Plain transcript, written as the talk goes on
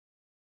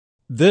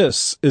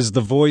This is the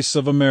voice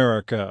of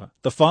America.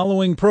 The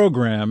following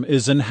program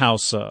is in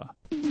Hausa.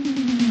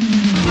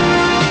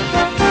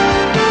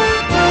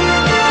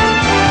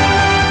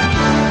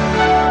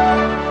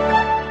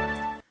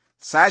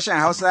 Sashen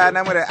Hausa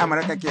na muryar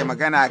Amurka ke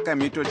magana kan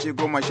mitoci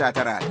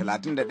 19,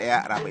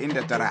 31,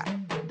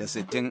 49 da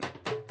 60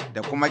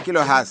 da kuma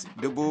kilohertz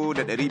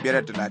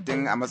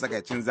 530 a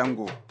matsakaicin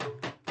zango.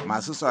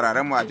 Masu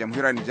sauraron mu a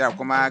jamhuriyar Nijar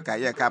kuma ka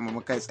iya kama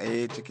mu kai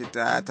tsaye ciki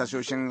ta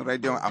tashoshin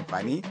rediyon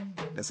amfani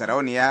da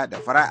sarauniya da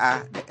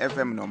fara'a da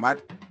FM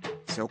Nomad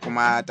sai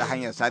kuma ta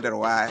hanyar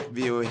sadarwa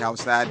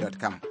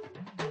voahausa.com.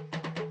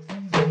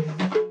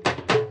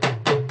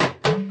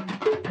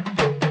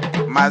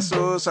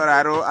 Masu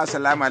sauraro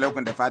Assalamu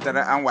alaikum da fatar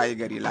an waye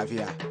gari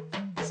lafiya.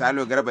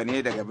 Salo Garba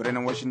ne daga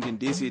birnin Washington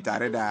DC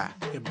tare da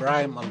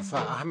Ibrahim Alfa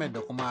Ahmed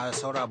da kuma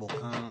sauran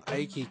abokan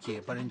aiki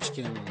ke farin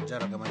cikin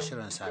jaragamar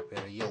shirin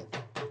safiyar yau.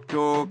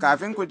 To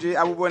kafin ku ji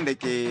abubuwan da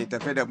ke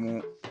tafe da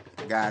mu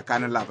ga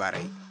kanun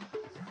labarai.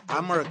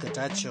 Amurka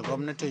ta ce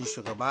gwamnatin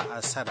shugaba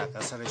Assad a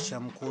kasar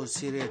Sham ko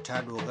Siriya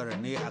ta dogara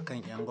ne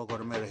akan 'yan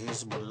gwagwarmayar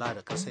Hezbollah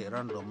da kasar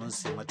Iran domin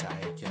su yi mata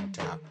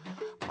aikinta.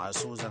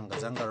 Masu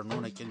zanga-zangar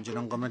nuna kin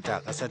jinin gwamnati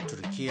a kasar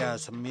Turkiya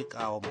sun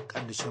miƙa wa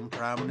muƙaddashin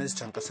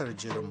firaministan kasar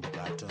jerin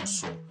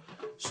bukatunsu.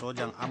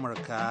 Sojan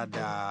Amurka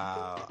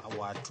da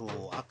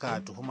aka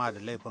tuhuma da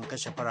laifin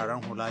kashe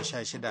fararen hula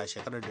 16 a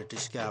shekarar da ta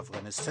shiga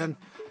Afghanistan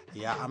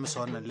ya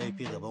amsa wannan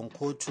laifi gaban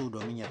kotu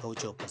domin ya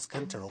kauce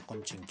fuskantar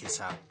hukuncin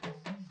kisa.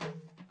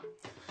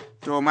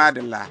 To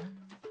madalla,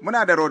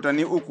 muna da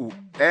rahotanni uku,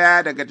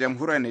 ɗaya daga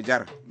jamhuriyar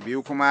Nijar,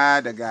 biyu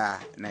kuma daga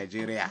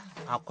Najeriya.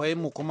 Akwai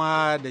mu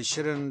kuma da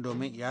shirin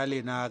domin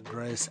iyali na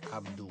Grace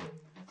Abdu.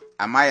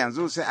 Amma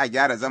yanzu sai a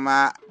gyara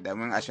zama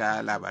domin a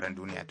sha labaran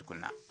duniya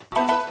tukunna.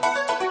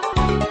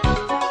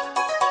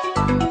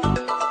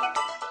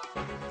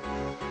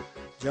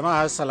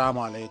 Jama'a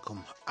assalamu alaikum.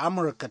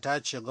 Amurka ta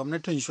ce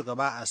gwamnatin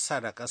shugaba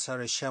Assad a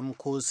kasar Sham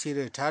ko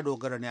Siriya ta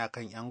dogara ne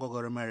akan 'yan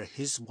gwagwarmayar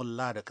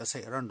Hezbollah da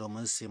kasar Iran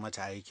domin su yi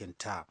mata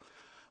aikinta.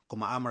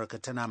 Kuma Amurka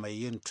tana mai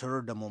yin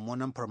tur da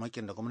mummunan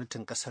farmakin da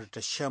gwamnatin kasar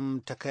ta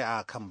Sham ta kai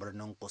a kan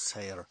birnin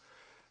Kusayir.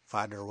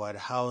 Fadar White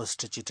House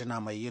ta ce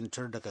tana mai yin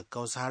tur da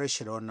kakkausa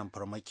harshe da wannan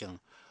farmakin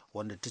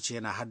wanda ta ce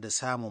yana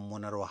haddasa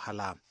mummunar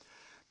wahala.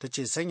 Ta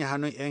ce sanya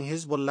hannun 'yan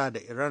Hezbollah da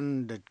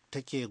Iran da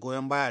take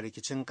goyon baya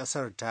rikicin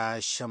kasar ta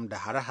Sham da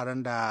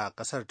hare-haren da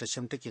kasar ta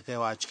Sham take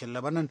kaiwa a cikin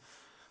Lebanon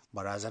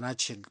barazana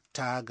ce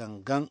ta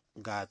gangan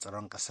ga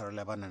tsaron kasar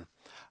Lebanon.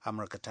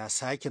 Amurka ta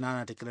sake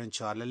nana ta kiran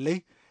cewa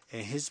lallai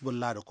 'yan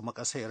Hezbollah da kuma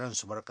kasar Iran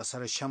su bar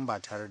kasar Sham ba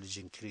tare da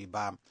jinkiri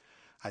ba.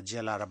 A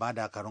jiya Laraba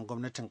dakarun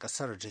gwamnatin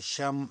kasar ta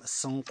Sham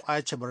sun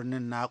kwace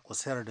birnin na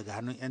Kusayar daga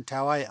hannun 'yan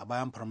tawaye a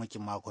bayan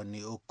farmakin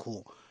makonni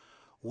uku.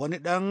 Wani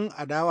ɗan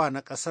adawa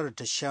na ƙasar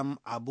ta Sham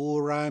Abu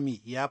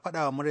Rami ya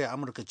faɗa wa muryar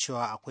Amurka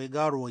cewa akwai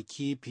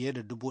gawarwaki fiye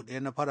da 1,000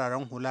 na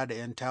fararen hula da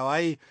 'yan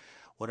tawaye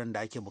waɗanda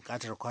ake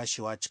buƙatar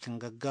kwashewa cikin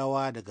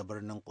gaggawa daga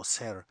birnin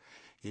Kusayar.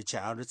 Ya ce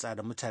an ritsa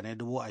da mutane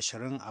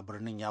 20,000 a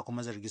birnin, ya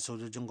kuma zargi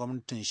sojojin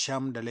gwamnatin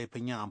Sham da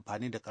laifin yin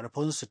amfani da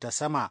ƙarfinsu ta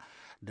sama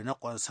da na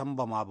ƙwansan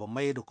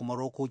bama-bamai da kuma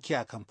rokoki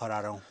akan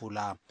fararen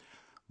hula.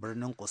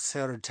 Birnin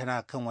Kusayir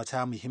tana kan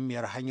wata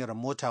muhimmiyar hanyar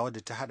mota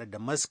wadda ta hada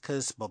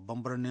Damascus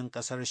babban birnin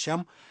kasar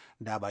Sham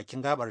da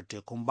bakin gabar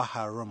tekun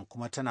Bahar Rum,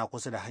 kuma tana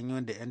kusa da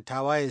hanyoyin da 'yan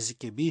tawaye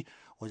suke bi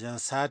wajen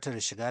satar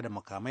shiga da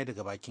makamai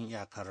daga bakin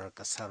iyakar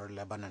kasar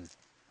Lebanon.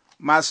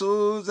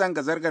 Masu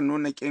zanga-zangar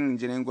nuna kin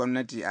jinin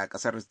gwamnati a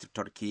kasar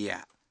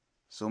Turkiyya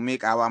sun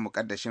miƙawa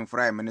muƙaddashin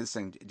Firayim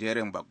Ministan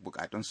jerin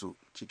bukatunsu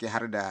ciki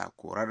har da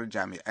korar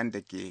jami'an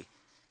da ke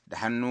da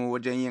hannu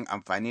wajen yin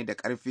amfani da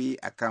ƙarfi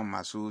akan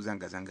masu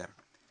zanga-zangar.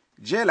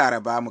 Jiya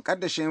Laraba,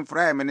 mukaddashin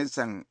Firayim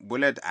Ministan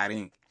Bullet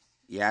Arin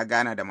ya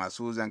gana da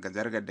masu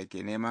zanga-zangar da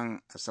ke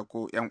neman a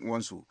sako 'yan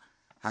uwansu.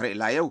 Har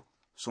ila yau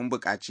sun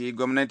buƙaci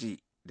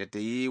gwamnati da ta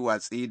yi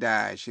watsi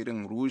da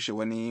shirin rushe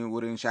wani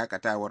wurin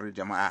shakatawar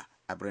jama'a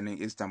a birnin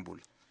Istanbul.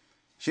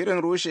 Shirin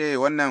rushe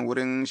wannan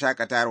wurin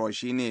shakatawar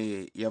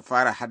shine ya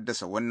fara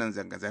haddasa wannan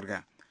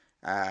zanga-zanga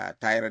a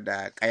tayar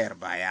da ƙayar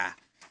baya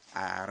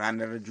a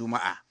ranar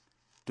Juma'a.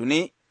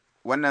 Tuni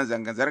wannan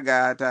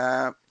zanga-zanga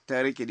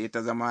ta rikide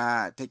ta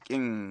zama ta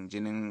ƙin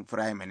jinin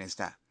Firayim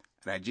Minista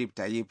Recep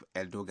Tayyip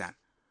Erdogan.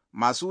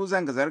 Masu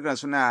zanga-zangar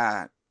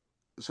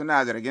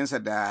suna zarginsa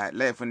da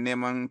laifin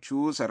neman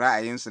cusa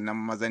ra'ayinsu na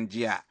mazan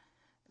jiya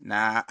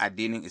na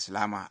addinin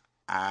Islama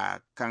a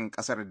kan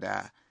ƙasar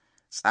da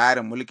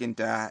tsarin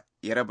mulkinta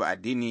ya raba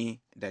addini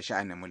da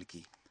sha'anin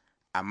mulki.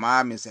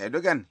 Amma Mr.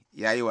 Erdogan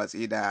ya yi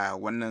watsi da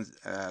wannan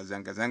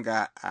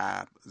zanga-zanga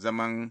a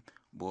zaman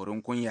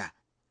borin kunya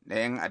na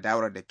 'yan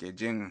adawar da ke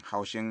jin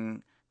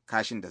haushin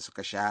kashin da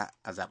suka sha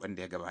a zaben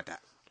da ya gabata.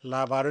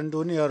 Labaran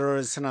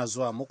duniyar suna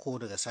zuwa muku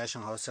daga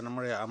sashen Hausa na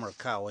murya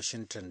Amurka a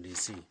Washington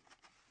DC.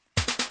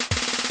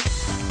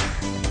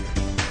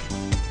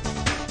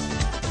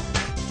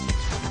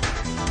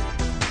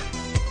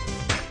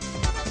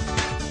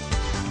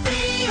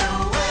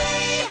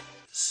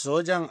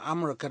 Sojan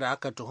Amurka da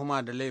aka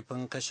tuhuma da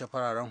laifin kashe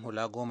fararen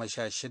hula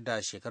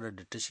 16 shekarar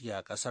da ta shige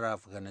a ƙasar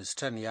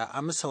Afghanistan ya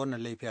amsa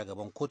wannan laifi a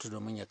gaban kotu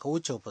domin ya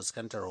kauce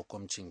fuskantar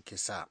hukuncin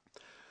kisa.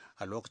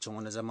 A lokacin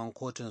wani zaman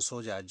kotun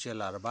soja a jiya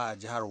Laraba a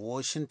jihar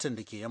Washington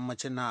da ke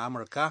yammacin na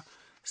Amurka,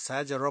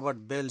 Sajan Robert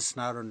Bales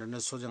na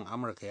rundunar sojan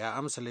Amurka ya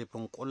amsa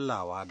laifin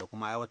kullawa da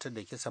kuma aiwatar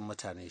da kisan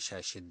mutane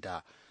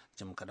 16.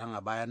 Jim kaɗan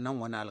a bayan nan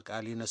wani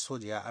alkali na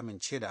soja ya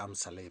amince da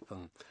amsa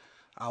laifin.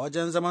 A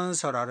wajen zaman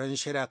sauraron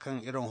shaida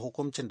kan irin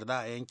hukuncin da za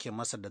a yanke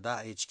masa da za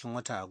a yi cikin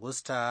watan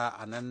Agusta,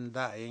 a nan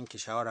za a yanke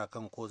shawara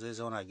kan ko zai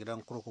zauna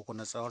gidan kurkuku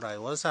na tsawon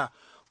rayuwarsa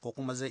ko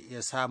kuma zai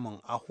iya samun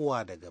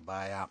ahuwa daga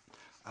baya.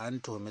 An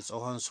tuhumi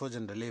tsohon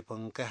sojan da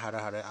laifin kai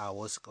hare-hare a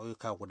wasu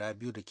ƙauyuka guda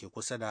biyu da ke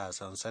kusa da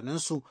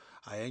sansaninsu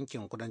a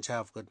yankin kudancin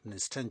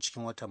Afghanistan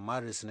cikin watan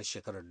Maris na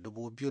shekarar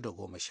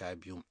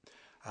 2012.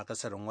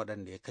 Akasarin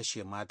waɗanda ya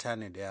kashe mata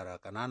ne da yara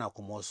ƙanana,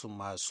 kuma wasu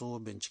masu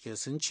bincike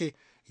sun ce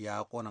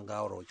ya ƙona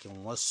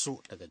gawarwakin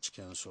wasu daga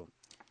cikinsu.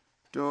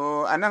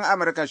 To a nan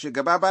Amurka,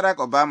 shugaba Barack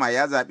Obama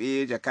ya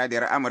zaɓi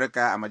jakadiyar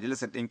Amurka a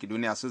Majalisar Ɗinkin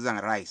Duniya Susan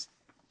Rice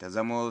ta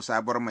zamo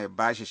sabuwar mai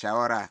bashi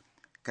shawara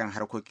kan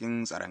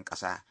harkokin tsaron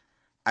ƙasa.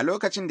 A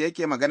lokacin da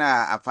yake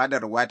magana a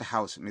fadar White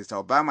House, Mr.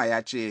 Obama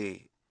ya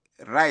ce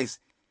Rice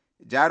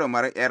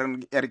jarumar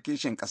 'yar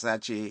kishin ƙasa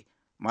ce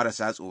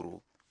marasa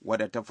tsoro,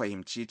 wadda ta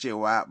fahimci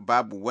cewa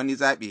babu wani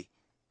zaɓe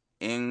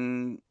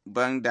in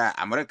ban da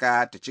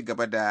Amurka ta ci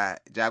gaba da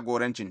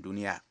jagorancin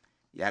duniya.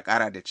 Ya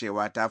ƙara da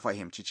cewa ta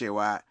fahimci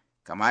cewa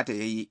kamata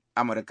ya yi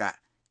Amurka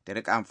ta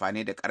rika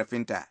amfani da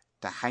ƙarfinta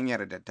ta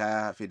hanyar da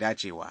ta fi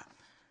dacewa.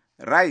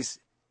 Rice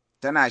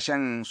tana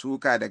shan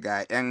suka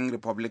daga 'yan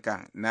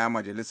Republican na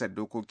Majalisar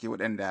Dokoki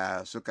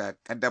waɗanda suka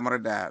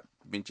ƙaddamar da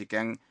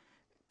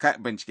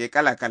bincike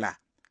kala-kala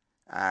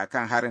a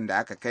kan harin da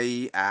aka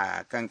kai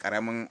a kan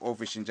ƙaramin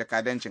ofishin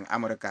jakadancin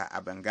Amurka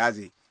a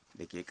Benghazi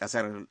da ke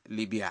ƙasar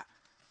Libya.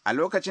 A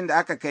lokacin da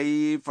aka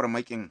kai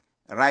farmakin,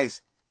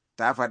 Rice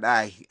ta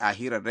faɗa a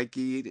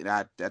hirarraki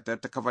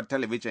ta kafar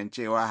talabijin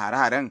cewa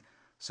hare-haren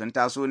sun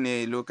taso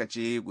ne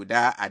lokaci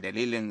guda a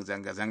dalilin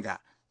zanga-zanga,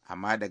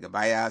 amma daga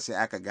baya sai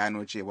aka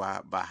gano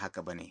cewa ba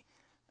haka ba ne.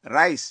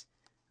 Rice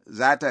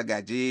za ta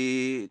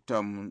gaji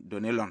Tom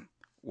Donilon,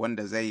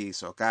 wanda zai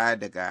sauka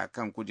daga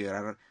kan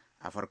kujerar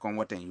a farkon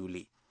watan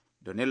Yuli.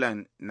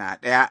 Donilon na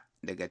ɗaya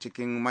daga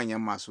cikin manyan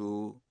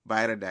masu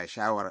bayar da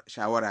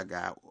shawara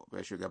ga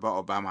shugaban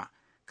Obama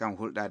kan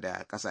hulɗa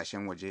da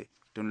ƙasashen waje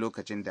tun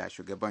lokacin da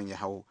shugaban ya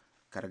hau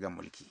kargar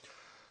mulki.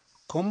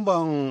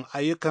 Kumban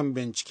ayyukan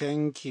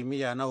binciken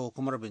kimiyya na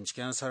hukumar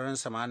binciken sararin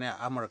samaniya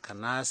Amurka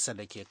NASA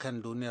da ke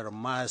kan duniyar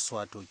Mars,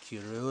 wato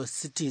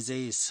Curiosity,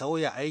 zai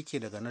sauya aiki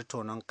daga na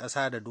tonon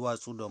ƙasa da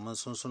duwatsu domin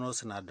sunsuno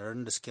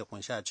sinadaran da suke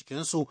kunshi a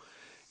cikinsu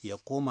ya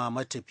koma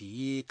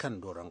matafiyi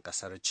kan doron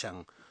ƙasar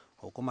can.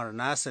 Hukumar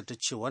NASA ta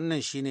ce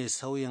wannan shine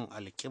sauyin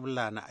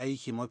alƙibla na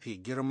aiki mafi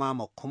girma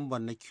ma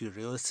kumban na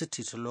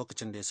Curiosity ta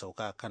lokacin da ya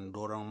sauka kan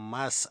doron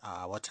Mars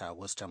a wata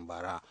Agustan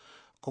bara.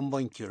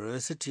 Kumban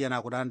Curiosity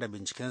yana gudanar da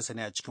bincikensa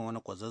ne a cikin wani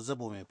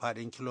kwazazzabo mai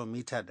faɗin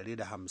kilomita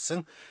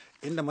 150,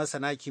 inda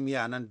masana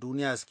kimiyya nan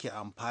duniya suke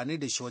amfani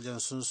da shi wajen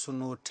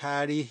sunsuno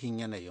tarihin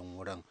yanayin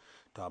wurin.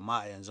 To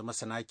amma a yanzu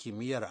masana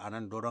kimiyyar a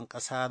nan doron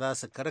ƙasa za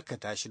su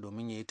karkata shi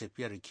domin ya yi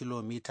tafiyar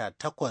kilomita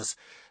 8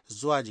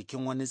 zuwa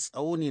jikin wani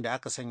tsauni da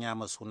aka sanya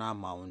ma suna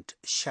Mount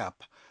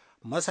Sharp.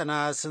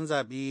 Masana sun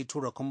zaɓi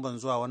tura kumban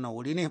zuwa wannan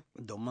wuri ne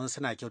domin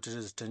suna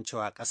kyautata zaton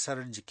cewa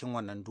ƙasar jikin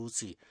wannan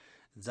dutse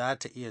za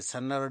ta iya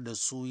sanar da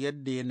su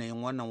yadda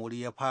yanayin wannan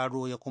wuri ya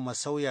faro ya kuma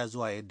sauya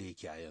zuwa yadda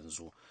yake a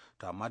yanzu.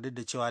 To amma duk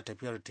da cewa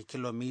tafiyar ta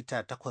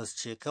kilomita 8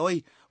 ce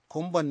kawai,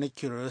 kumban na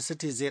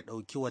Curiosity zai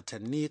ɗauki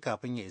watanni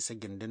kafin ya isa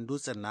gindin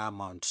dutsen na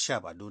Mount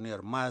Sharp a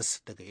duniyar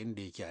Mars daga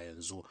inda yake a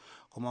yanzu.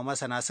 Kuma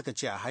masana suka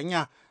ce a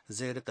hanya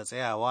zai rika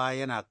tsayawa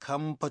yana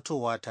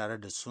kamfatowa tare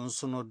da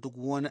sunsuno duk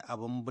wani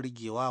abin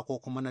burgewa ko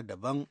kuma na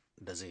daban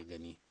da zai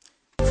gani.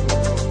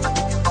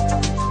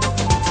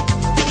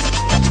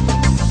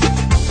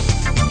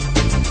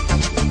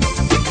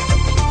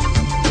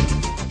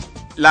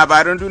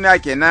 Labaran duniya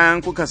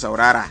kenan kuka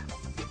saurara.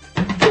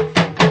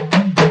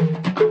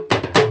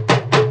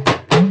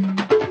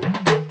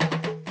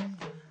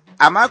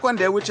 A makon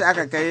da ya wuce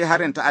aka kai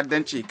harin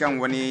ta'addanci kan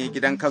wani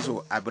gidan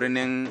kaso a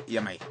birnin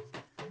Yamai.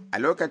 A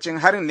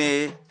lokacin harin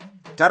ne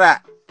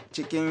 9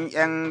 cikin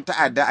 'yan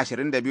ta'adda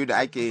 22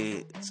 da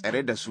ake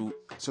tsare da su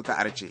suka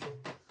arce.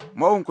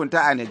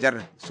 Mahukunta a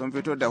Nijar sun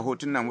fito da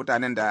hotunan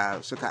mutanen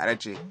da suka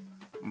arce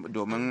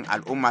domin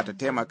al'umma ta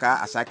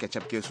taimaka a sake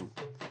cafke su.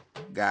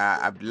 Ga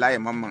Abdullahi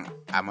Mamman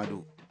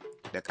Amadu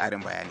da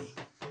ƙarin bayani.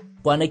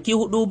 Kwanaki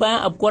 4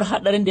 bayan afkuwar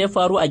hadarin da ya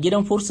faru a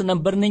gidan fursunan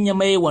birnin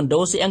Yamai wanda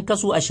wasu 'yan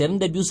kasu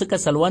 22 suka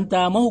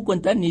salwanta,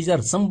 mahukuntan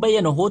Nijar sun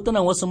bayyana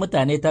hotunan wasu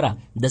mutane 9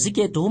 da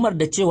suke tuhumar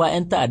da cewa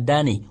 'yan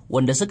ta'adda ne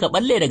wanda suka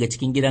balle daga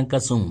cikin gidan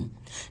kasun.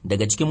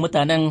 Daga cikin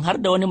mutanen har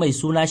da wani mai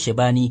suna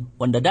Shebani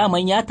wanda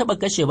daman ya taɓa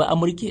kashe ba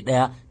Amurke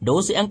ɗaya da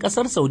wasu 'yan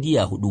ƙasar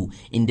Saudiya 4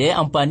 inda ya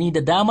amfani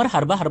da damar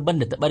harbe-harben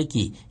da ta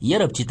ɓarke ya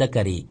rabci ta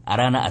kare a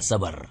ranar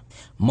Asabar.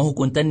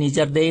 Mahukuntan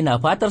Nijar dai na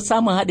fatar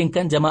samun haɗin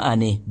kan jama'a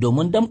ne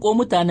domin damƙo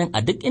mutanen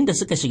a duk inda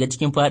suka shiga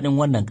cikin faɗin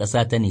wannan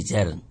ƙasa ta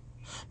Nijar.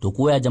 To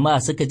koya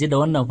jama'a suka ji da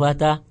wannan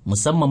fata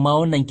musamman ma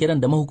wannan kiran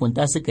da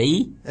mahukunta suka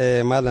yi?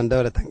 Malam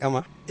Daura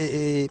Tankama.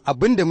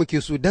 Abin da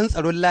muke so don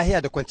tsaron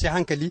lahiya da kwanciyar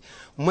hankali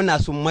muna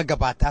so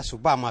magabata su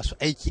ba masu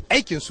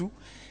aikinsu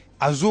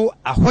a zo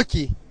a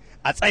hoke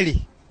a tsare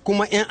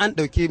kuma in an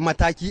ɗauki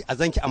mataki a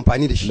zanki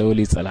amfani da shi.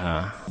 Lauli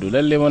Tsalha.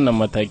 Dolalle wannan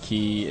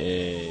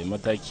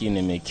mataki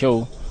ne mai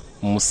kyau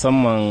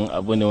musamman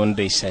abu ne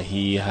wanda ya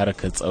shahi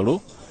harkar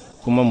tsaro.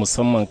 Kuma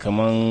musamman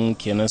kaman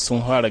kenan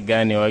sun fara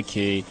ganewa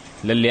ke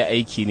lalle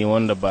aiki ne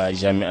wanda ba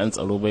jami'an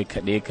tsaro bai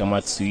kaɗai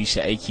kamata su yi shi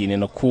aiki ne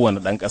na kowane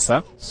ɗan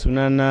ƙasa.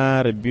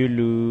 Sunana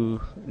Rabilu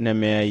na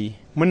mayayi.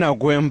 Muna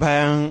goyon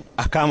bayan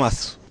a kama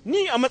su.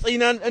 Ni a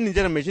matsayina ɗan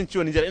Nijar mai jin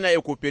ciwon Nijar ina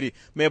iya kofere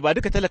mai ba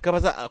duka talaka ba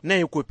za a na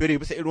yi kofere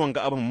bisa irin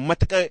wanga abin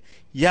matuƙa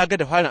ya ga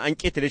da farin an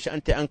ƙetare shi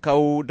an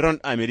kawo drone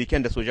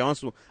American da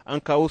sojawansu an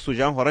kawo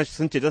sojan horon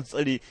sun ce zan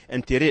tsare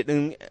yan tere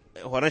din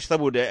horon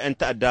saboda yan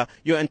ta'adda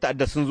yau yan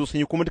ta'adda sun zo sun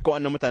yi kuma duka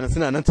wannan mutanen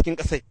suna nan cikin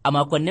ƙasai. A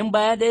makonnin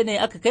baya dai ne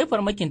aka kai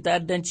farmakin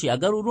ta'addanci a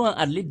garuruwan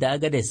Arlit da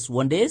Agades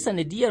wanda ya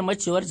sanadiyar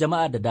macewar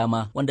jama'a da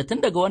dama wanda tun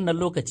daga wannan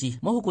lokaci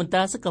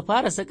mahukunta suka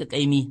fara saka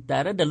kaimi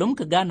tare da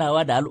lumka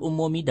ganawa da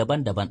al'ummomi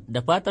daban-daban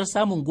da fatar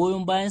samun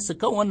goyon bayan su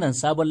kan wannan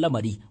sabon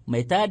lamari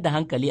mai tayar da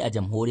hankali a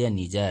jamhuriyar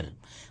Nijar.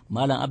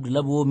 Malam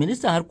Abdullabu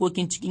ministan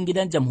harkokin cikin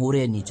gidan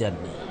jamhuriyar Nijar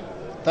ne.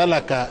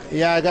 Talaka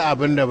ya ga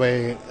abin da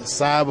bai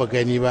saba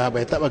gani ba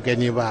bai taba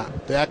gani ba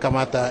to ya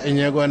kamata in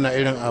ya ga wannan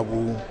irin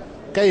abu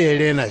kai ya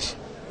rena shi.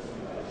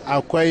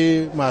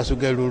 Akwai masu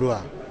garuruwa,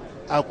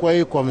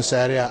 akwai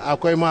komisariya,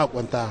 akwai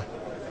makunta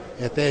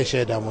ya ta ya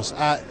shaida musu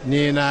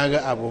ni na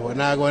ga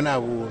wani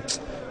abu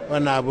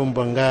wannan abin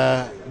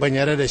ban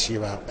yarda da shi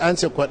ba. An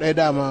ce kwaɗai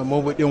dama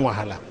mabuɗin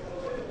wahala.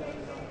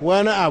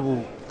 Wani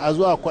abu a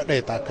zuwa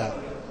kwaɗai taka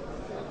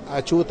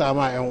a cuta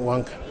ma 'yan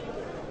uwanka.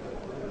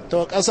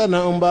 To ƙasar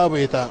nan in babu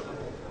ita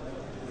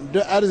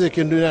duk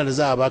arzikin duniya da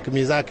za a baka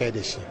me za ka yi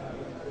da shi.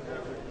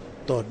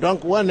 To don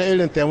wannan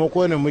irin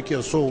taimako ne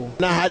muke so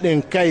na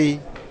haɗin kai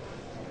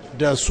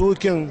da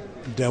sukin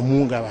da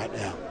mu gaba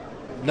ɗaya.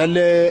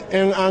 Lalle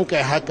in an kai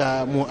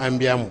haka mu an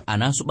biya mu. A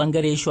nasu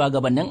bangare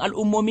shugabannin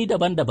al'ummomi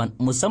daban-daban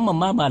musamman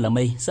ma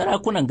malamai,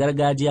 sarakunan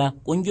gargajiya,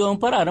 ƙungiyoyin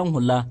fararen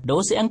hula da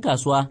wasu 'yan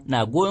kasuwa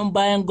na goyon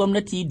bayan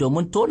gwamnati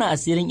domin tona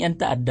asirin 'yan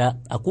ta'adda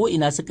a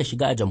ko'ina suka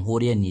shiga a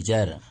jamhuriyar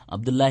Nijar.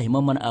 Abdullahi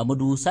Mamman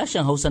Amadu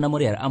sashen Hausa na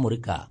muryar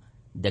Amurka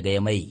daga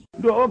Yamai.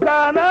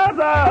 Doka na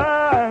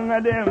zan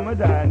haɗe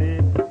mutane,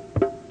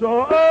 to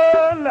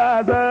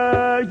Allah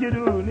sarki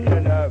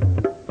duniya na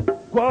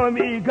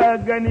komi ka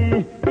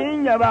gani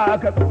in ya ba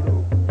ka tsoro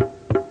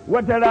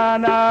wata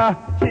rana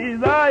shi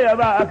za ya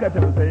ba ka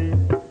tausayi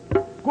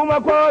kuma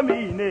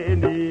komi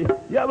ne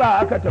ya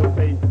ba ka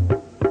tausayi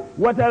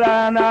wata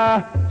rana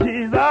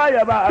shi za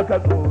ya ba ka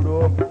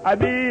tsoro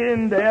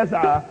abin da ya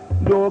sa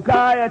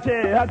doka ya ce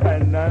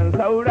hakan nan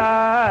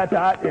saura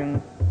ta ɗin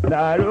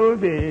na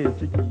rufe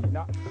ciki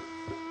na.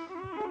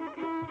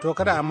 To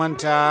kada a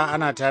manta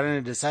ana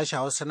tare da sashen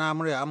Hausa na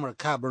murya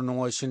Amurka a birnin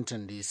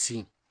Washington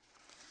DC.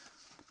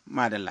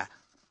 Madalla.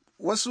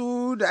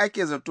 Wasu da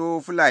ake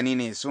zato Fulani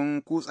ne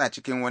sun kutsa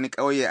cikin wani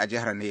ƙauye a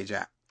jihar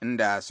Neja,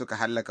 inda suka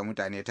hallaka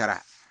mutane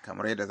 9,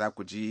 kamar yadda za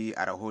ku ji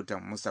a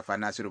rahoton Mustapha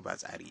Nasiru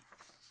Batsari.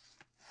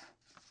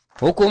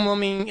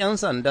 Hukumomin 'yan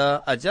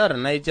sanda a jihar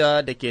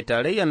Niger da ke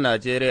tarayyar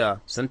Najeriya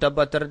sun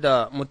tabbatar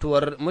da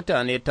mutuwar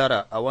mutane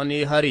 9 a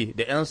wani hari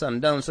da 'yan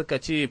sandan suka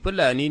ce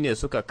Fulani ne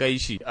suka kai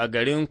shi a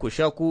garin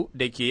Kushaku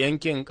da ke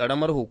yankin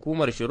ƙaramar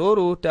hukumar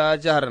Shiroro ta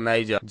jihar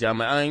Niger.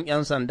 Jami'an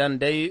 'yan sandan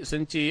dai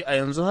sun ce a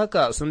yanzu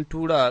haka sun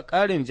tura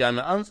ƙarin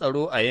jami'an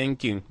tsaro a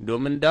yankin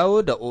domin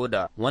dawo da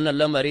oda. Wannan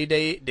lamari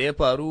dai da ya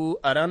faru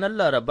a ranar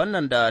Laraban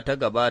nan da ta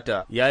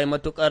gabata ya yi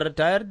matuƙar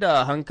tayar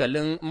da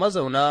hankalin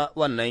mazauna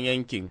wannan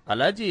yankin.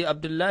 Alhaji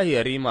Abdullahi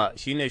Yarima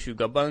shine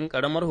shugaban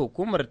karamar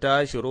hukumar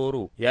ta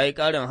Shiroro ya yi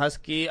ƙarin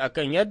haske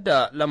akan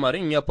yadda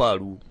lamarin ya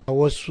faru.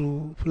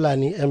 Wasu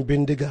Fulani 'yan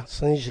bindiga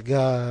sun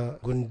shiga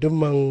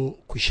gunduman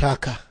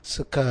Kushaka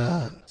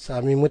suka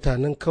sami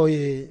mutanen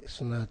kauye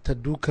suna ta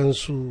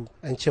dukansu,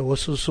 an ce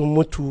wasu sun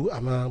mutu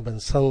amma ban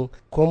san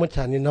ko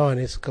mutane nawa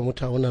ne suka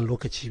mutu a wannan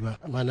lokaci ba.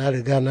 Amma na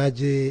riga na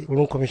je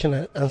wurin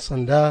kwamishinan 'yan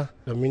sanda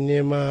domin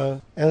nema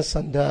 'yan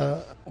sanda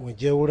mu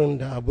je wurin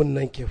da abun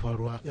nan ke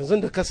faruwa.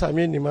 Yanzu da ka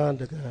same ni ma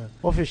daga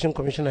ofishin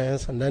kwamishinan 'yan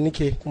sanda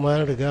nike, kuma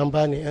an riga an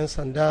bani 'yan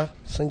sanda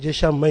sun je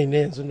shan mai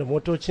ne yanzu da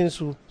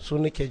motocinsu su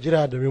nake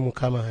jira domin mu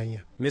kama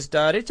hanya.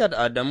 Mr. Richard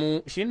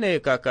Adamu shine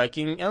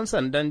kakakin 'yan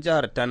sandan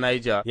jihar ta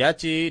Niger ya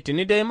ce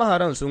tuni dai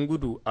maharan sun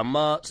gudu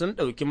amma sun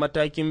ɗauki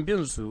matakin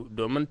bin su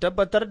domin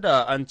tabbatar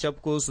da an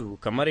cafko su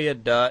kamar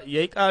yadda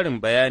ya yi ƙarin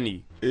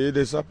bayani.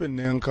 Da safin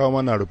ne an kawo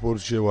mana report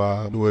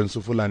cewa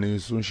wayansu Fulani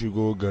sun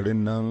shigo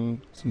garin nan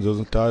sun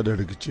zo ta da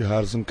rikici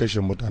har sun kashe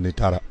mutane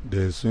 9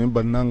 da sun yi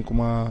bannan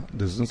kuma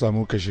da sun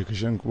samu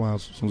kashe-kashen kuma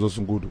sun zo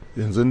sun gudu.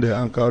 Yanzu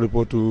da an kawo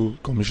reportu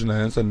kwamishinan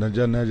 'yan sandan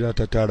jihar Niger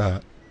ta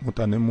tara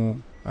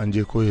mutanenmu an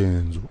je koyi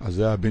yanzu a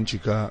zai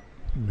bincika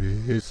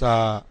me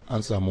yasa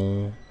an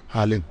samu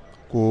halin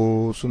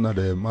ko suna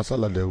da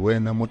matsala da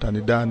wayannan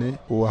mutane da ne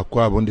ko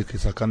akwai abin da ke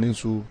tsakanin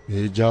su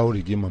me ya jawo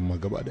rigimar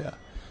magaba daya.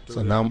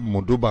 Sannan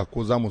mu duba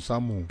ko za mu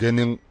samu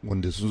ganin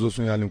wanda sun zo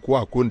sun yalin ko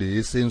akwai wanda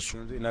ya sayin su.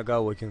 Ina ga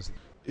wakinsu.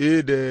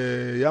 Da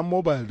yan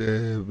mobile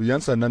da yan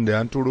sannan da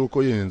yan turo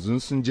ko yanzu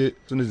sun je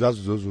sun za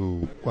su zo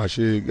su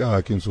kwashe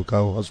gawakin su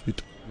kawo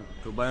hospital.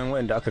 To bayan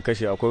wanda aka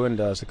kashe akwai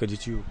wanda suka ji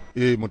ciwo.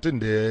 Mutum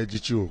da ya ji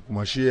ciwo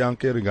kuma shi an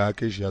kai riga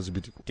kai shi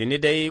asibiti. Tuni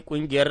dai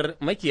kungiyar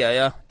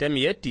makiyaya ta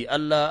Miyatti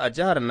Allah a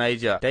jihar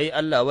Niger ta yi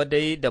Allah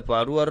wadai da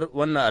faruwar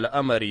wannan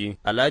al'amari.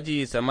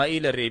 Alhaji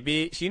Sama'ila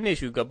Rebe shine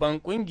shugaban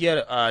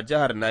kungiyar a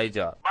jihar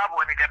Niger. Babu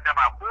wani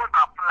gaddama ko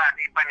ba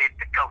Fulani bane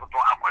dukkan su to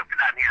akwai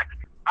Fulani a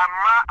ciki.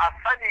 Amma a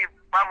sani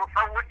ba mu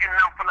san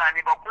nan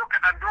Fulani ba ko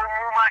kaɗan don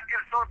mu ma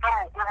in sun san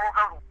mu ko mu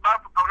san su ba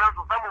su kaunar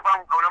su san mu ba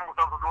mu kaunar mu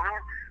san su domin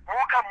mu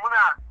kan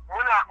muna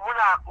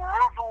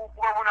tsoron su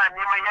kuma muna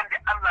neman yadda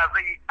Allah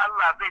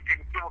zai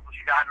taimake mu su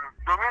shiga hannu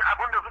domin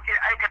abin da suke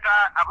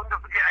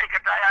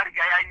aikata ya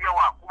riga ya yi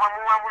yawa kuma mu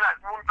ma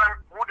mun san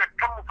mu da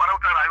kanmu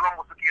farautar rayuwar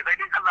mu suke sai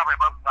dai Allah bai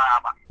ba su sa'a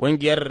ba.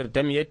 Ƙungiyar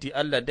ta Miyatti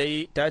Allah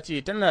dai ta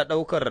ce tana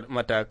ɗaukar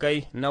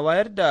matakai na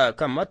wayar da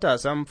kan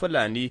matasan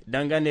Fulani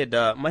dangane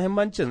da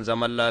mahimmancin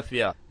zaman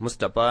lafiya.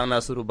 Mustapha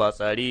Nasiru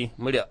Batsari,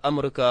 muryar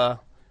Amurka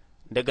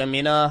daga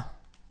Mina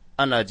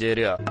a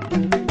Najeriya.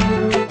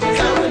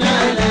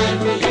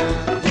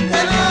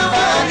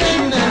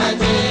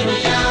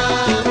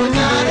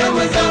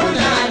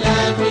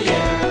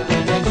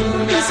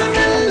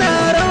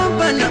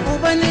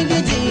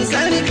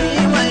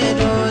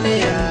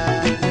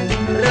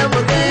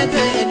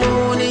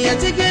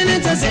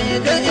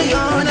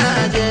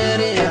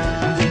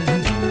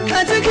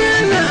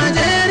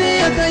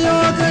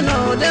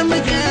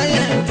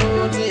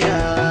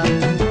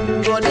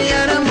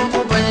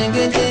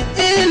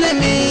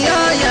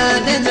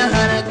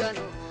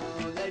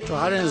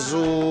 Har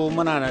yanzu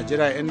muna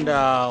Najeriya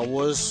inda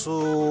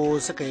wasu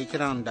suka yi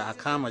kiran da a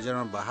kama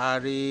janar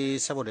Buhari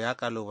saboda ya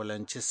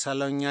kalubalanci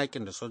salon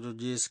yakin da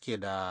sojoji suke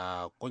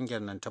da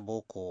kungiyar nan ta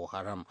Boko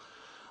Haram.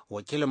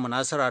 Wakilin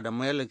Munasara da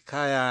Mayel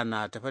Kaya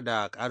na tafi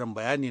da ƙarin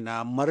bayani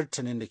na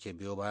martanin da ke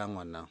biyo bayan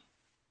wannan.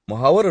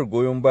 Muhawarar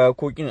goyon baya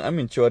ko kin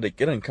amincewa da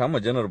kiran kama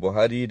janar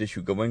Buhari da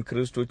shugaban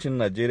Kiristocin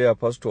Najeriya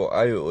Pastor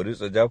Ayo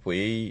Oritsa Jafo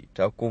yayi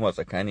ta koma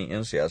tsakanin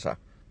 'yan siyasa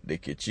da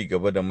ke ci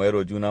gaba da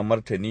mayar juna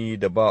martani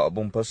da ba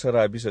abun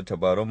fassara bisa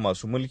tabaron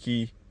masu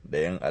mulki da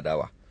 'yan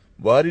adawa.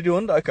 Buhari dai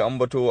wanda aka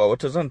ambato a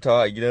wata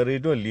zantawa a gidan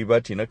rediyon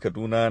Liberty na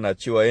Kaduna na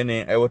cewa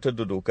yanayin aiwatar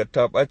da dokar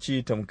ta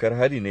ɓaci tamkar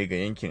hari ne ga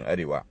yankin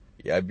Arewa.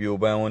 Ya biyo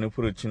bayan wani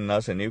furucin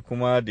nasa ne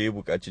kuma da ya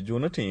buƙaci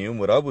Jonathan ya yi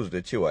murabus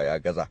da cewa ya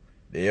gaza.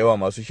 Da yawa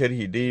masu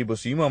sharhi dai ba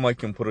su yi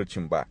mamakin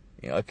furucin ba,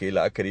 in aka yi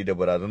la'akari da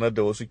barazanar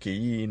da wasu ke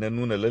yi na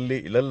nuna lalle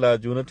ilalla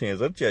Jonathan ya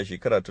zarce a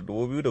shekara ta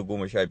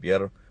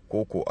 2015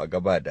 koko a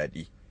gaba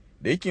daɗi.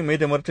 Da yake mai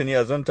da martani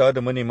a zantawa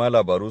da manema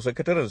labaru,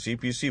 sakataren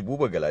CPC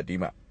Buba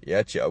Galadima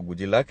ya ce a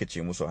guji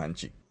lakace musu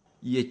hanci.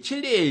 Ya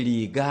cire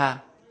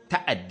riga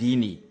ta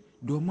addini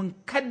domin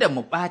kada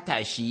mu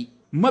ɓata shi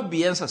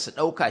mabiyansa su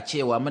ɗauka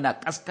cewa muna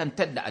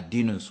ƙaskantar da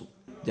addininsu.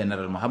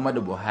 Janaral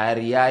Muhammadu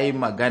Buhari ya yi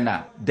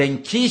magana don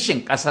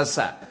kishin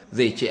ƙasarsa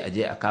zai ce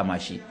aje a kama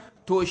shi.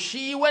 To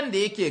shi wanda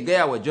yake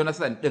gaya wa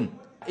Jonathan ɗin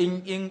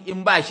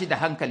in ba shi da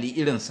hankali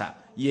irinsa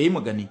ya yi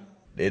magani.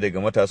 Ɗaya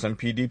daga matasan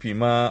PDP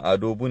ma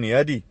Ado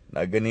Buniyadi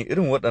na ganin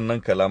irin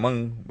waɗannan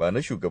kalaman ba na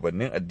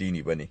shugabannin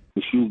addini ba ne.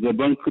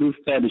 Shugaban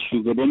Kirista da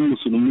shugaban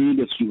Musulmi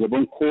da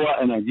shugaban kowa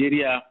a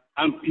Najeriya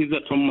an fi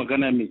zaton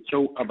magana mai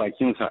kyau a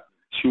bakinsa.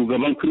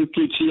 Shugaban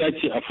Kiristoci ya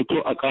ce a fito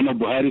a kama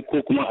Buhari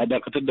ko kuma a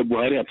dakatar da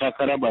Buhari a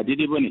takara ba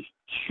daidai ba ne.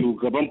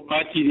 Shugaban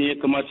fati ne ya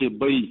kamata ya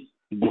bai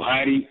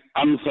Buhari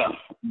amsa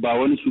ba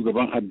wani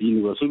shugaban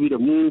addini ba. Saboda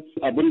mu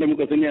abinda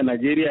muka sani a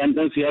Najeriya an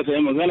dan siyasa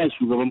ya magana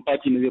shugaban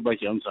fati ne zai ba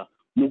shi amsa.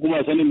 Mu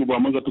kuma sanin mu ba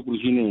maga tukur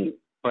shine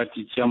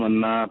party chairman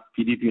na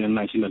PDP na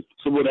national.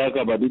 Saboda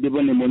haka ba daidai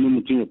bane wani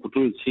mutum ya fito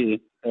ya ce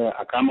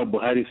a kama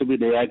Buhari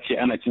saboda ya ce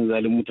ana cin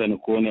zalin mutane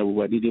ko wani abu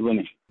ba daidai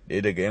bane.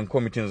 Ɗaya daga 'yan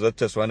kwamitin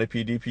zattaswa na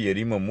PDP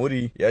Yariman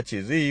Muri ya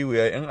ce zai yi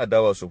wuya 'yan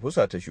adawa su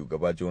fusata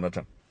shugaba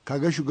Jonathan.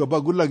 Kaga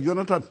shugaba Goodluck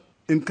Jonathan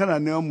in kana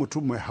neman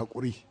mutum mai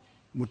haƙuri,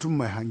 mutum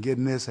mai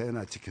hangen nesa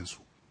yana cikinsu.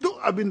 Duk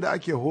abin da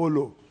ake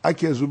holo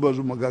ake zuba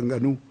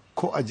maganganu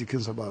ko a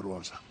jikinsa ba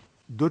ruwansa.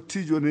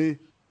 Dottijo ne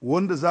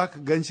wanda za ka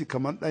gan shi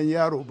kamar ɗan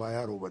yaro ba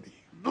yaro ba ne.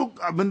 Duk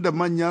abin da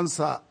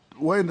manyansa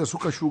wayanda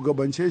suka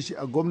shugabance shi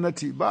a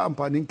gwamnati ba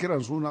amfanin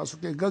kiran suna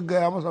suke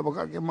gaggaya masa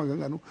bakakin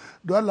maganganu.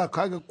 Don Allah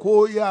kaga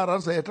ko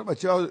yaransa ya taba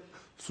cewa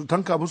su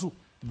tanka musu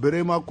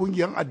bare ma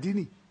kungiyan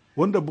addini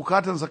wanda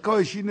bukatansa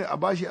kawai shine a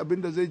bashi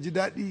abin da zai ji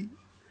daɗi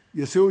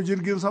ya sayo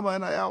jirgin sama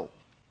yana yawo.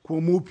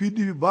 Ko mu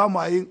PDP ba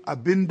ma yin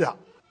abin da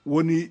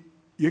wani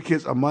yake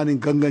tsammanin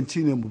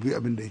ganganci ne mu bi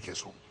abin da yake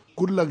so.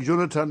 Goodluck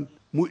Jonathan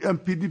mu yan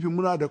PDP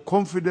muna da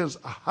confidence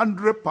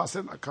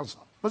 100% a kansa,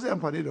 ba zai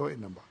amfani da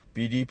wa'annan ba.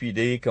 PDP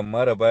dai kan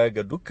mara baya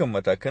ga dukkan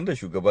matakan da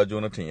shugaba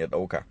Jonathan ya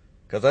ɗauka.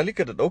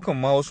 Kazalika da ɗaukan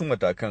ma wasu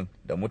matakan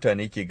da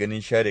mutane ke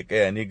ganin share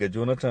kaya ne ga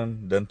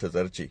Jonathan don ta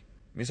zarce.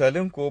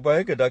 Misalin ko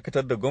baya ga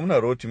dakatar da gwamna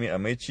Rotimi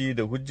Amaici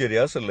da hujjar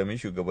ya sallami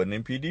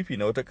shugabannin PDP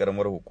na wata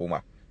karamar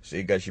hukuma.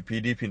 Sai gashi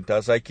PDP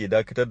ta sake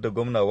dakatar da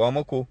gwamna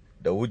Wamako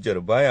da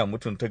hujjar baya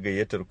mutunta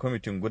gayyatar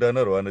kwamitin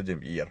gudanarwa na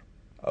jam'iyyar.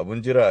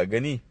 Abun jira a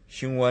gani,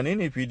 shin wane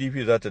ne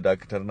PDP za ta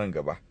dakatar nan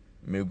gaba?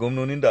 Me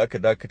gwamnonin da aka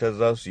dakatar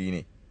za su yi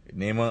ne?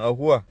 Neman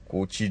ahuwa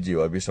ko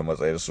cijewa bisa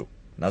matsayarsu?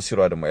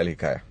 Nasiru Adamu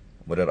Alhikaya,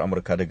 murar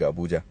Amurka daga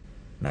Abuja,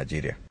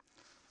 Najeriya.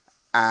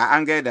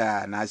 An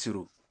gaida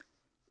Nasiru.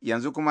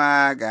 Yanzu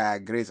kuma ga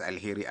Grace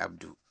Alheri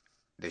Abdu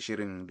da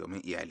shirin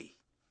domin iyali.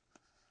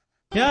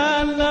 Ya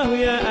Allah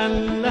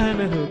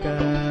na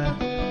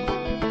roƙa.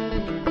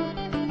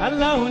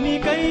 Allah ni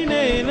kai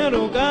ne na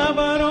roƙa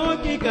baro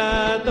ki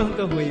ka don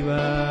ka hoyi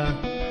ba.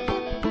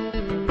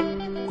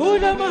 Ku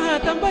jama'a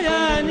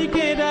tambaya ni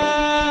ke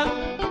da.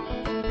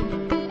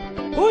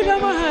 Ku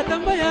jama'a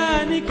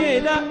tambaya ni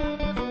ke da.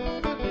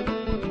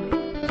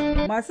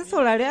 Masu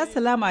saurari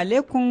Assalamu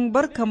alaikum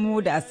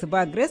barkamu da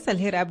asuba. Grace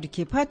Alheri Abdu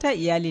ke fata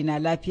iyali na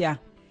lafiya.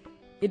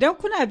 Idan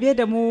kuna biye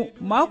da mu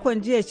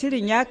makon jiya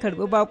shirin ya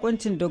karbi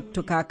bakuncin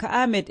Dr. Kaka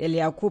Ahmed El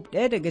Yakub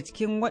ɗaya daga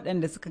cikin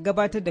waɗanda suka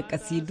gabatar da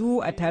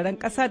kasidu a taron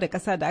ƙasa da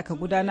ƙasa da aka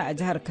gudana a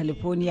jihar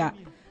California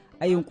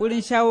a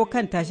yunkurin shawo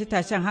kan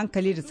tashe-tashen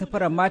hankali da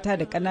safarar mata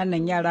da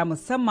ƙananan yara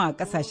musamman a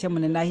ƙasashenmu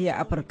na nahiyar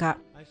Afirka.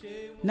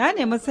 Na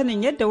nemi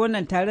sanin yadda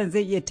wannan taron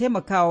zai iya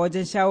taimakawa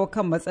wajen shawo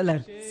kan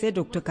matsalar, sai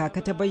Dr.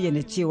 Kaka ta bayyana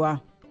cewa.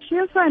 Shi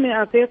yasa ne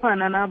a fefa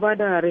na ba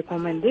da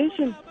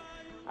recommendation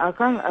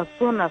akan as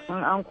soon as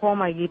an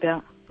koma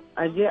gida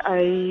a je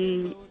a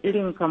yi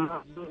irin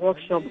kamar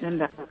workshop ɗin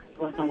da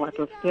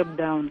wato step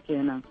down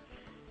kenan.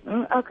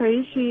 In aka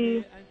yi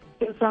shi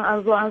san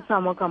an zo an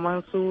samu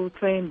kamar su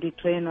train the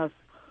trainers,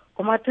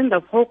 kuma tun da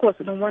focus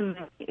ɗin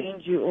wannan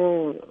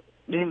NGO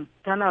ɗin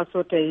tana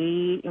so ta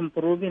yi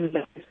improving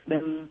lives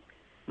ɗin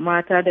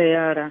mata da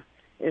yara,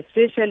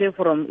 especially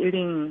from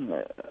irin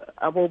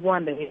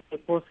abubuwan da ke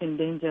posing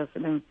dangers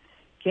ɗin.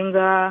 Kin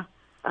ga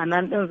a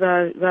nan ɗin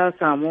za a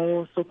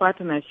samu su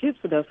partnerships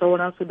da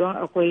sauransu don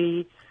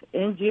akwai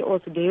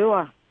NGOs da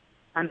yawa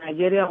a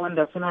Najeriya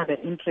wanda suna da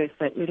interest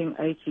a irin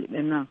aiki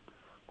ɗin nan.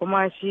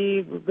 Kuma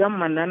shi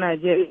gamman na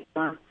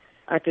Najeriya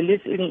at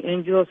least irin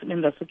NGOs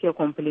ɗin da suke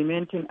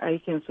complementing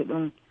aikinsu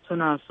ɗin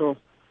suna so.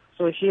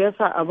 So shi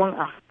yasa abin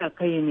a haɗa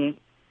kai ne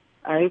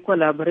a yi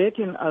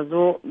collaborating a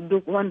zo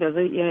duk wanda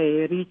zai iya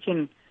yi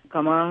reaching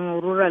kamar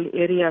rural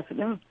areas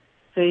ɗin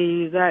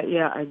sai za a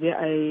iya aje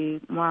a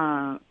yi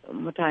ma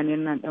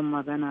mutanen nan ɗin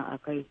magana a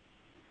kai.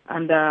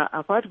 And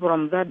apart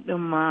from that ɗin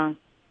ma,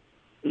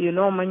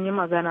 mun yi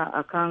magana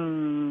a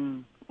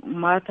kan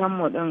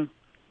matanmu ɗin,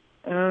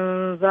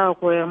 in za a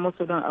koyar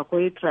musu ɗin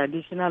akwai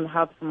traditional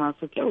herbs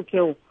masu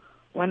kyau-kyau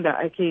wanda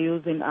ake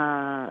using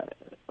a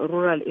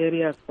rural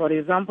areas. For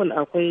example,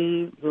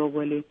 akwai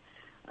zogale.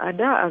 A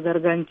da a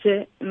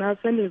gargance na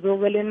sani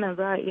zogalen nan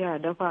za a iya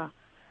dafa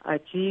a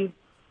ci,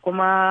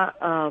 kuma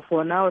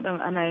for now din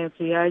ana yin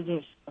su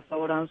yajin a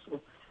sauransu.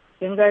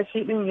 Kin ga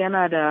shi din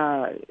yana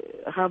da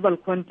herbal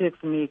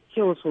context mai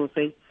kyau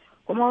sosai,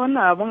 kuma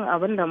wannan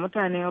abin da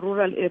mutanen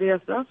rural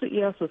areas za su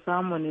iya su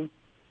samu ne.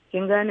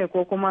 Kin gane,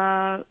 ko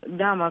kuma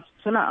dama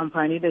suna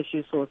amfani da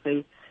shi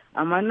sosai,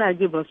 amma na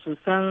ji ba su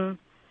san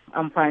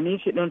amfani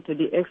shi din to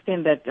the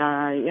extent that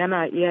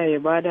yana iya ya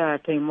bada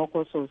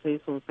taimako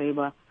sosai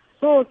ba.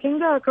 So kin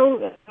ga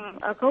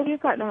a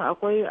kauyuka din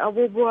akwai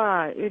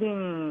abubuwa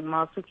irin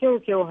masu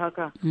kyau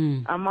haka,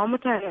 amma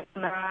mutane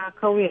na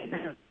kauye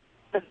din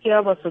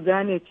gaskiya ba su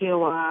gane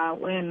cewa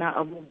wayannan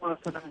abubuwa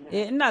suna da.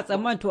 Ina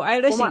tsamman to ai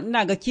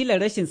ina ga kila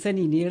rashin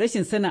sani ne,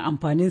 rashin sanin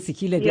amfanin su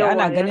kila dai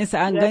ana ganin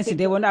sa an gan shi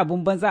dai wani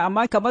abun banza,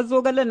 amma kamar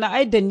zogalen na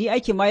ai danni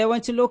ake ma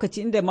yawancin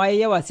lokaci inda ma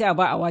yawa sai a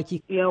ba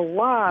awaki.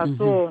 Yawa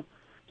so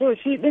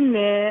shi din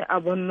ne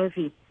abun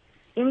nufi.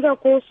 In ga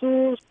ko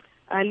su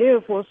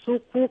alefo, su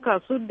kuka,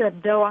 su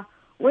daddawa,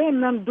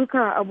 wayannan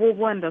duka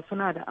abubuwan da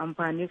suna da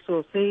amfani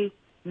sosai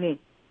ne,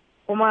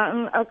 kuma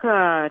in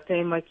aka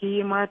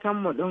taimaki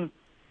matanmu din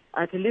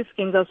at least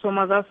kin ga su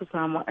ma za su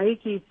samu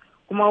aiki,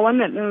 kuma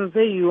wannan din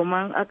zai yi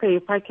ma aka yi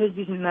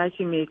packaging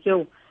nashi mai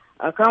kyau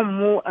akan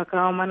mu a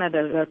kawo mana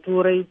daga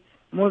turai,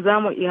 mu za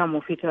mu iya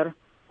mu fitar,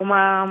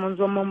 kuma mun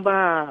zo mun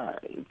ba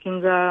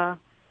kin ga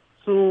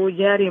su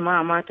jari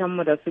ma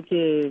matanmu da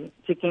suke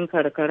cikin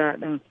karkara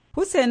din.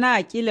 Husaina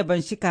Akila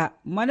Banshika,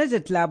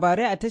 manajar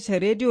labarai a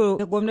tashar rediyo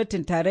ta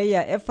gwamnatin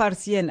tarayya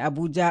FRCN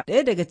Abuja,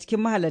 ɗaya daga cikin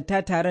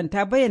mahalarta taron,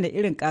 ta bayyana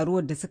irin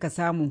karuwar da suka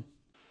samu.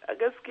 A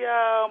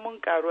gaskiya mun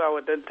karu a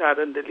wadan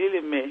taron,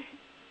 dalilin mai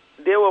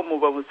mu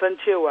ba mu san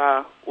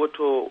cewa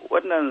wato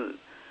wannan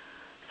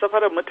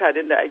safarar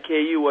mutanen da ake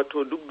yi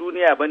wato duk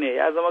duniya bane,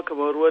 ya zama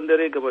kamar ruwan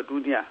dare gaba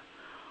duniya.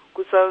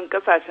 Kusan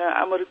kasashen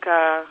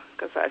Amurka,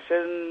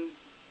 kasashen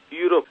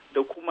Europe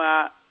da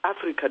kuma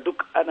Afirka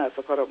duk ana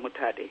safarar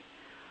mutane.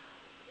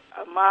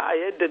 Amma a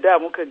yadda da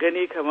muka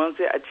gani kamar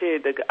sai a ce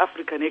daga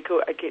Afirka ne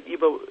kawai ake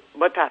ɗiba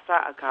matasa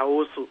a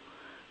kawo su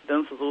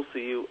don su zo su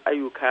yi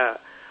ayyuka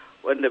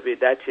wanda bai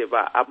dace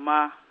ba.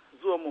 Amma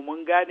zuwanmu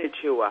mun gane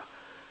cewa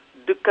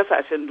duk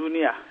kasashen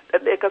duniya,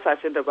 ɗaɗɗaya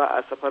kasashen da ba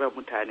a safarar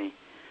mutane,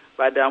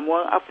 ba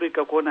damuwan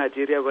Afirka ko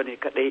Najeriya ba ne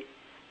kaɗai,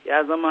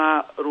 ya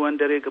zama ruwan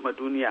dare gama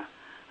duniya.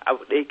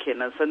 Abu ɗaya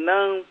kenan.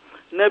 Sannan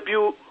na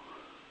biyu,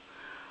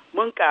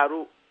 mun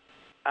karu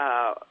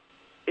a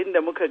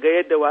inda muka ga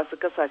yadda wasu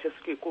kasashe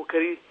suke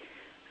kokari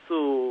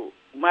su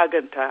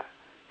maganta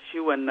shi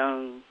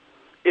wannan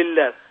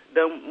illar,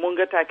 don mun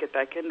ga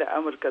take-taken da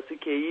Amurka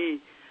suke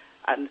yi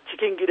a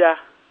cikin gida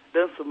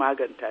don su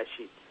maganta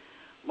shi.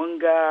 Mun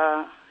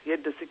ga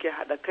yadda suke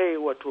haɗa kai,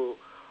 wato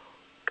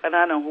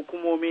ƙananan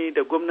hukumomi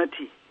da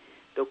gwamnati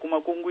da kuma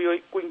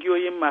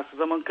ƙungiyoyin masu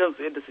zaman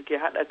kansu, yadda suke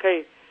haɗa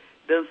kai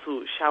don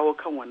su shawo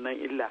kan wannan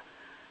illa.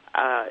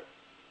 A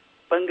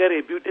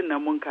ɓangare biyu ɗin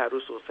nan mun karu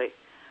sosai,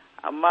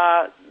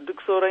 amma duk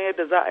sauran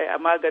yadda za a yi a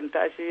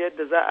maganta shi,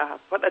 yadda za a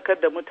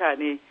faɗakar da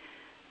mutane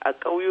a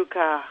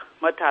ƙauyuka,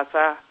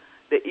 matasa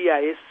da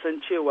iyaye su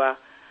san cewa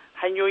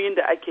hanyoyin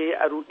da ake yi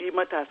a ruɗi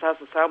matasa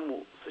su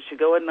samu su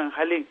shiga wannan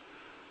halin,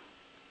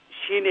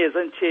 shine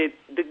zan ce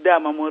duk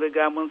dama mun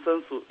riga mun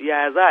san su.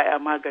 Yaya za a yi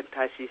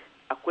maganta shi?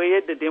 Akwai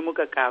yadda dai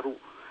muka karu,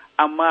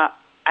 amma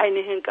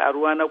ainihin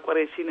karuwa na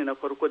kwarai shine na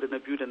farko da na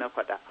biyu da na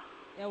faɗa.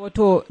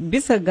 Wato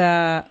bisa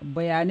ga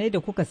bayanai da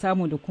kuka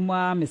samu da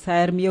kuma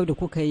misayar miyau da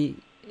kuka yi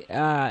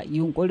a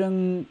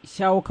yunkurin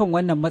shawo kan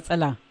wannan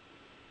matsala,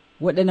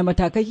 waɗanne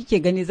matakai kike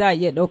gani za a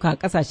iya ɗauka a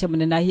ƙasashenmu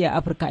na nahiyar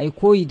Afirka a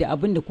koyi da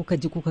abin da kuka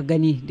ji kuka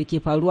gani da ke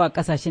faruwa a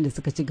ƙasashen da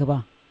suka ci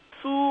gaba?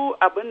 Su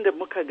abin da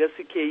muka ga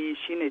suke yi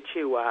shine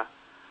cewa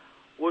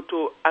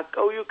wato a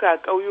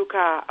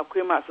ƙauyuka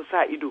akwai masu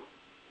sa ido,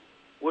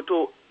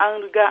 wato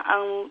an riga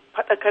an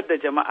faɗakar da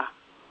jama'a,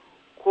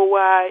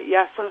 kowa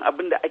ya san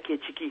abin da ake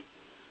ciki.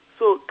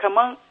 So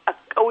kaman a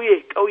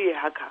ƙauye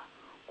haka,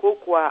 ko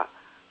kuwa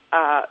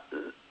a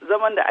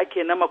zaman da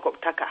ake na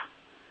makwabtaka,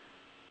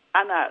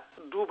 ana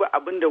duba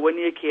abin da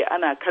wani yake,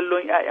 ana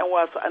kallon 'ya'yan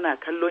wasu, ana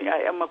kallon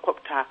 'ya'yan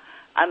makwabta,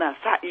 ana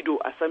sa ido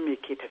a san me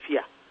ke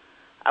tafiya.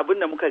 Abin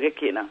da muka ga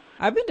kenan.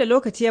 Abin da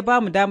lokaci ya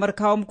ba mu damar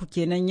kawo muku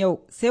kenan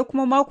yau, sai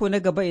kuma mako na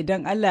gaba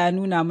idan Allah ya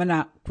nuna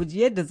mana, ku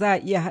ji yadda za a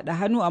iya haɗa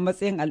hannu a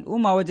matsayin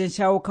al'umma wajen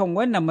shawo kan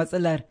wannan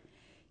matsalar.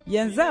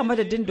 Yanzu a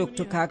madadin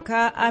Dr.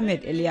 Kaka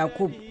Ahmed El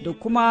Yakub da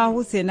kuma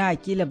Husaina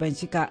Akila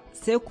Banshika,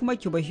 sai kuma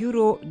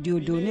Kibahiro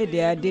Diodone da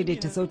ya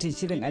daidaita sautin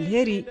shirin.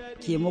 Alheri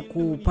ke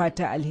muku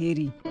fata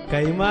alheri.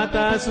 Kai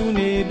mata su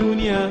ne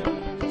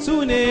duniya,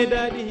 su ne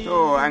daɗi.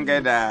 To an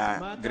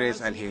gaida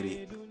Grace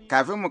Alheri.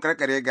 Kafin mu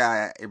karkare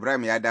ga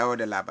Ibrahim ya dawo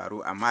da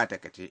labaru amma a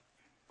takace.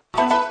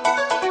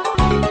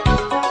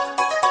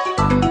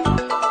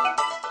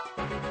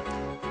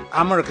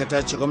 Amurka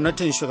ta ce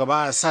gwamnatin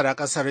shugaba Assad a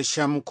kasar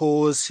Sham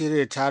ko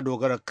Siriya ta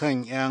dogara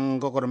kan 'yan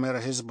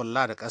gwagwarmayar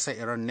Hezbollah da kasar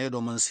Iran ne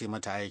domin su yi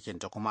mata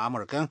aikinta, kuma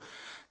Amurkan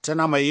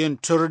tana mai yin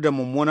tur da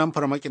mummunan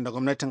farmakin da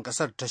gwamnatin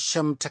kasar ta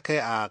Sham ta kai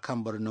a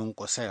kan birnin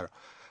Qusair.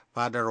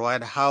 Fadar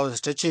White House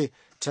ta ce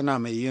tana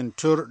mai yin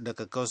tur da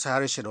kakkausa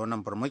harshe da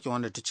wannan farmakin,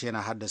 wanda ta ce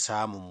yana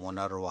haddasa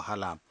mummunar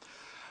wahala.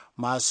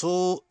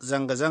 Masu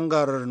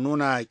zanga-zangar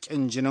nuna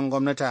ƙin jinin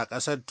gwamnati a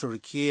ƙasar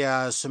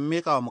Turkiyya sun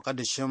miƙa wa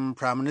muƙaddashin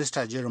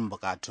Firaminista jerin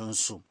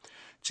buƙatunsu,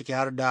 ciki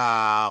har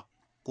da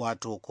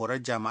wato korar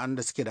jami'an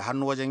da suke da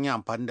hannu wajen yin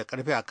amfani da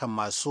ƙarfi akan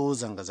masu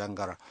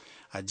zanga-zangar.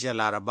 A jiya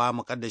Laraba,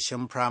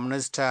 muƙaddashin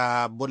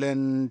Firaminista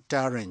Bülent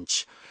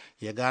Arınç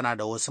ya gana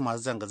da wasu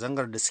masu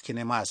zanga-zangar da suke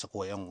nema a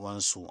sako 'yan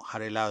uwansu.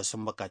 Har ila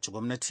sun buƙaci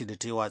gwamnati da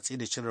ta yi watsi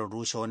da shirin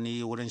rushe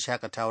wani wurin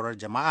shakatawar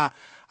jama'a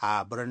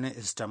a birnin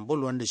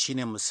Istanbul, wanda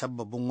shine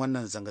musabbabin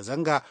wannan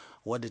zanga-zanga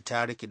wadda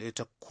ta rikide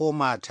ta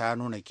koma ta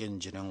nuna ƙin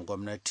jinin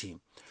gwamnati.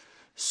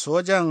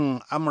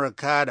 Sojan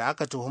Amurka da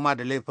aka tuhuma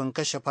da laifin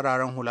kashe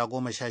fararen hula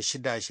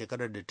 16 a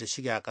shekarar da ta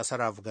shige a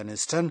ƙasar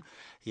Afghanistan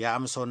ya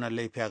amsa wannan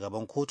laifi a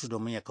gaban kotu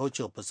domin ya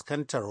kauce wa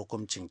fuskantar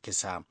hukuncin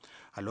kisa.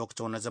 A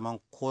lokacin wani zaman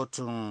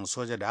kotun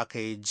soja da aka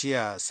yi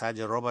jiya,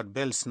 Sajin Robert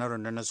Bells na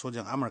rundunar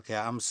sojan Amurka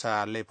ya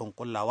amsa laifin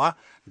kullawa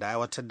da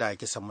aiwatar da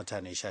kisan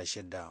mutane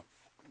 16.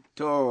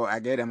 To a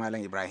gaida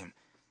Malam Ibrahim.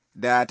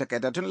 Da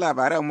takaitattun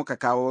labaran muka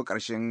kawo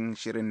ƙarshen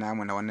shirin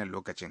namu na wannan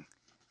lokacin.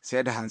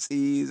 Sai da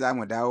hantsi za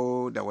mu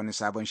dawo da wani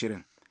sabon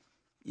shirin.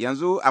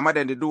 Yanzu a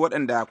madadin duk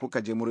waɗanda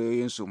kuka je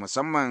muryoyinsu,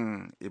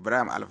 musamman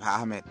Ibrahim Alfa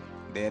Ahmed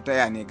da ya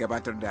taya ne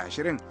gabatar da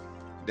shirin,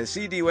 da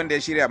CD wanda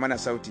ya shirya mana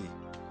sauti,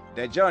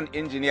 da John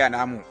injiniya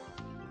namu,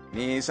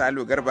 ni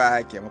Salu Garba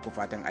ke muku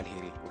fatan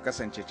alheri. Ku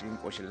kasance cikin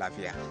ƙoshin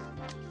lafiya.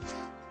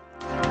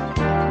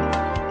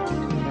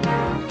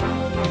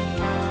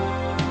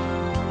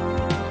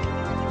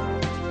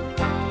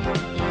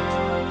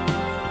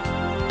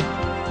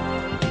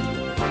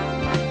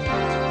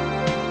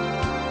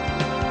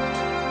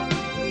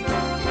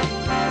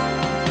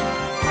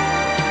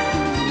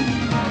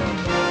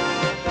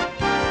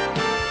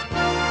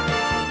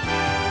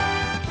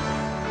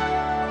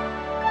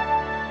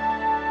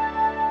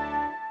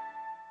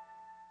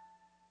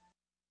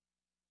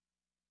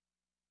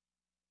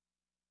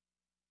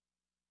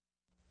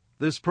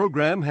 This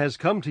program has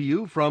come to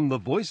you from the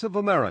Voice of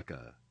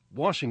America,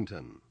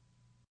 Washington.